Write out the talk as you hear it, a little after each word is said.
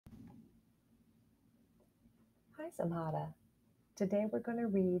Hi, Zamhara. Today we're going to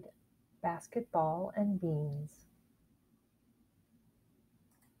read Basketball and Beans.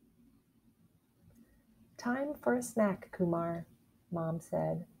 Time for a snack, Kumar, Mom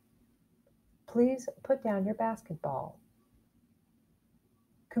said. Please put down your basketball.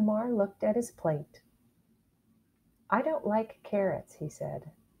 Kumar looked at his plate. I don't like carrots, he said.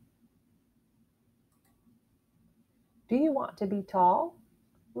 Do you want to be tall?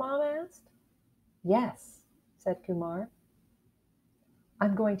 Mom asked. Yes, said Kumar.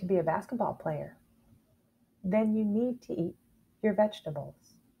 I'm going to be a basketball player. Then you need to eat your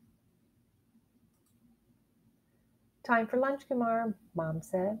vegetables. Time for lunch, Kumar, Mom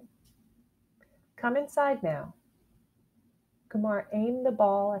said. Come inside now. Kumar aimed the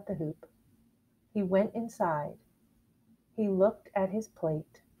ball at the hoop. He went inside. He looked at his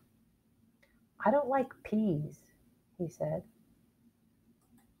plate. I don't like peas, he said.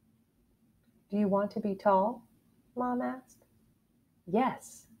 Do you want to be tall? Mom asked.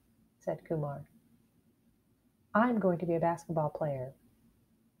 Yes, said Kumar. I'm going to be a basketball player.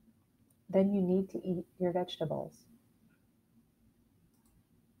 Then you need to eat your vegetables.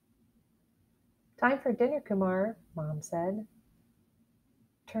 Time for dinner, Kumar, Mom said.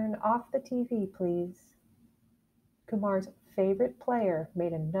 Turn off the TV, please. Kumar's favorite player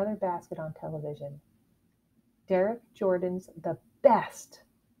made another basket on television. Derek Jordan's the best,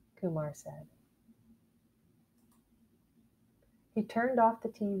 Kumar said. He turned off the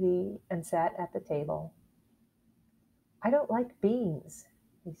TV and sat at the table. I don't like beans,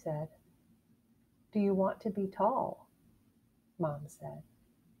 he said. Do you want to be tall? Mom said.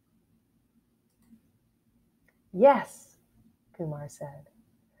 Yes, Kumar said.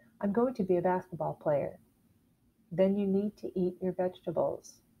 I'm going to be a basketball player. Then you need to eat your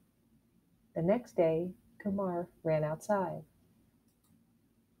vegetables. The next day, Kumar ran outside.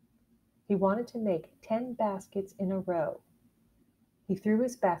 He wanted to make 10 baskets in a row. He threw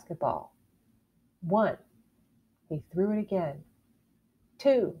his basketball. 1. He threw it again.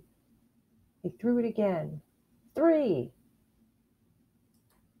 2. He threw it again. 3.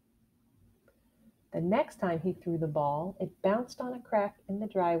 The next time he threw the ball, it bounced on a crack in the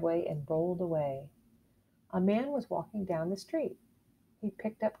driveway and rolled away. A man was walking down the street. He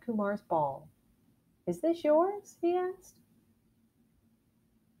picked up Kumar's ball. Is this yours? He asked.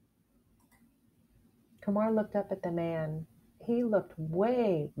 Kumar looked up at the man. He looked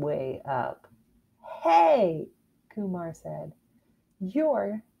way, way up. Hey, Kumar said.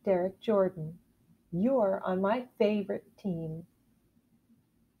 You're Derek Jordan. You're on my favorite team.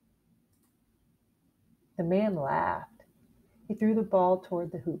 The man laughed. He threw the ball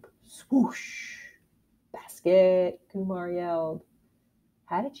toward the hoop. Swoosh! Basket, Kumar yelled.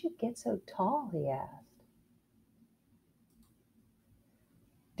 How did you get so tall? He asked.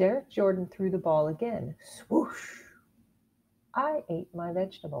 Derek Jordan threw the ball again. Swoosh! I ate my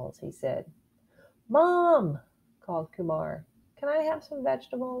vegetables, he said. Mom, called Kumar. Can I have some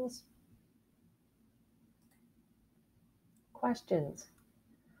vegetables? Questions.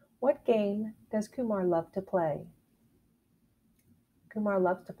 What game does Kumar love to play? Kumar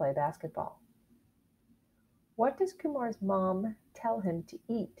loves to play basketball. What does Kumar's mom tell him to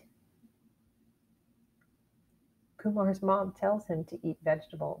eat? Kumar's mom tells him to eat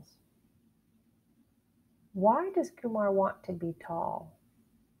vegetables. Why does Kumar want to be tall?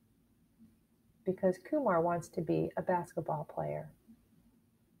 Because Kumar wants to be a basketball player.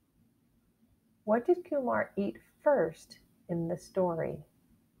 What did Kumar eat first in the story?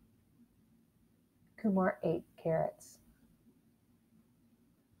 Kumar ate carrots.